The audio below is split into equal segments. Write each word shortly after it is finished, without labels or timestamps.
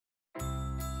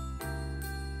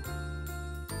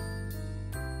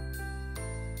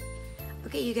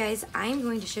Okay, you guys, I'm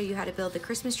going to show you how to build the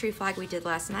Christmas tree flag we did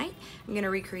last night. I'm going to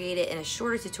recreate it in a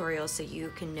shorter tutorial so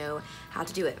you can know how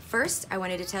to do it. First, I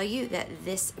wanted to tell you that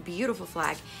this beautiful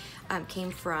flag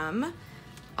came from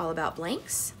All About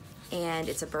Blanks, and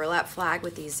it's a burlap flag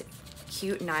with these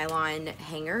cute nylon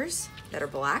hangers that are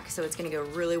black, so it's going to go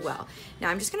really well. Now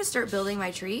I'm just going to start building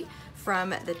my tree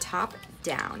from the top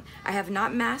down. I have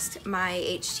not masked my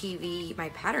HTV, my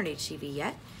pattern HTV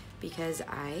yet, because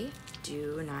I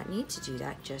do not need to do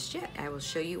that just yet. I will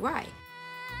show you why.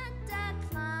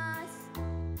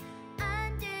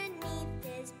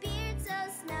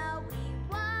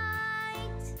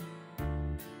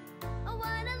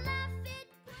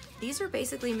 These are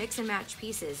basically mix and match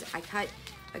pieces. I cut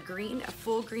a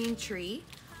full green tree,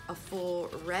 a full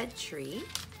red tree,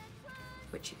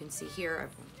 which you can see here,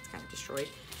 it's kind of destroyed,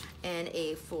 and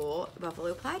a full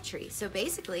buffalo plaid tree. So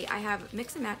basically I have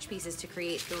mix and match pieces to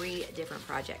create 3 different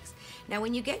projects. Now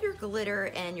when you get your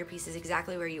glitter and your pieces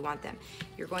exactly where you want them,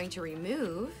 you're going to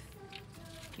remove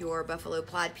your buffalo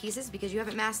plaid pieces because you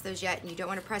haven't masked those yet and you don't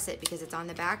want to press it because it's on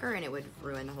the backer and it would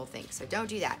ruin the whole thing. So don't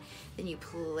do that. Then you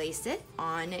place it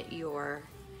on your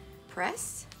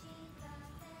press.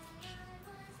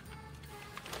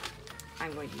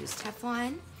 I'm going to use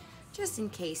Teflon just in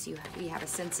case we have a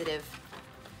sensitive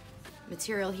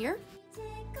material here.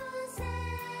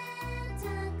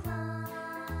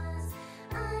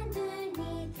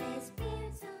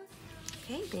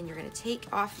 Okay, then you're going to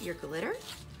take off your glitter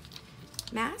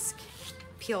mask,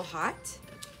 peel hot,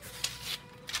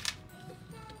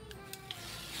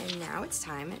 and now it's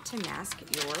time to mask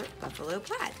your buffalo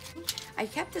plaid. I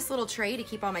kept this little tray to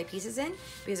keep all my pieces in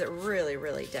because it really,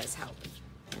 really does help.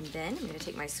 And then I'm going to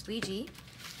take my squeegee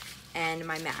and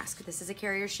my mask. This is a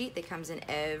carrier sheet that comes in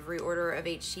every order of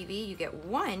HTV. You get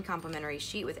 1 complimentary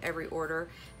sheet with every order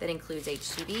that includes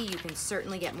HTV. You can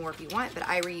certainly get more if you want, but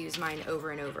I reuse mine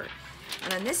over and over.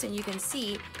 And on this one, you can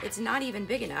see it's not even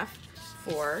big enough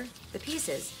for the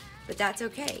pieces, but that's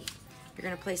okay. You're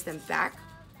gonna place them back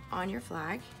on your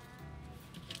flag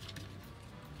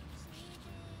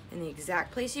in the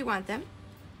exact place you want them.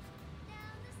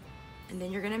 And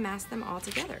then you're gonna mask them all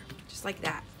together, just like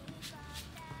that.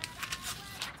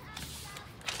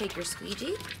 Take your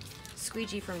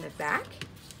squeegee from the back.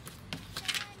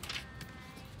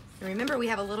 And remember, we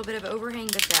have a little bit of overhang,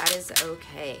 but that is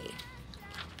okay.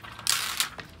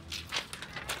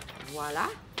 Voila.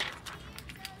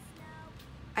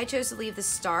 I chose to leave the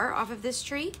star off of this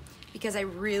tree because I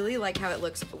really like how it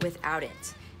looks without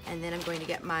it. And then I'm going to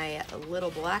get my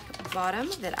little black bottom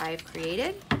that I've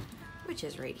created, which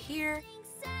is right here.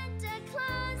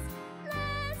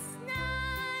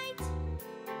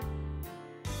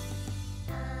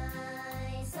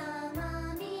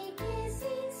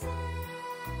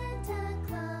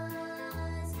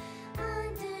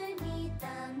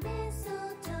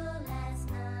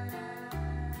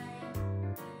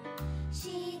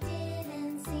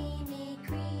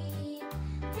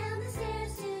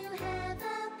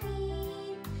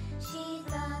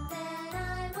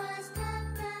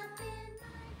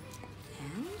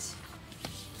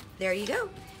 There you go.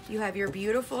 You have your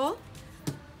beautiful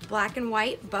black and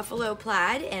white buffalo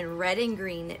plaid and red and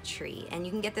green tree. And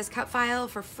you can get this cut file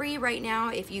for free right now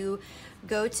if you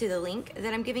go to the link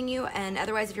that I'm giving you. And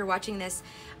otherwise, if you're watching this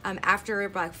after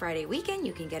Black Friday weekend,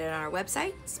 you can get it on our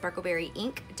website,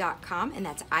 sparkleberryink.com, and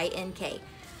that's INK.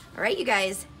 All right, you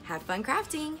guys, have fun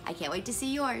crafting. I can't wait to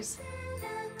see yours.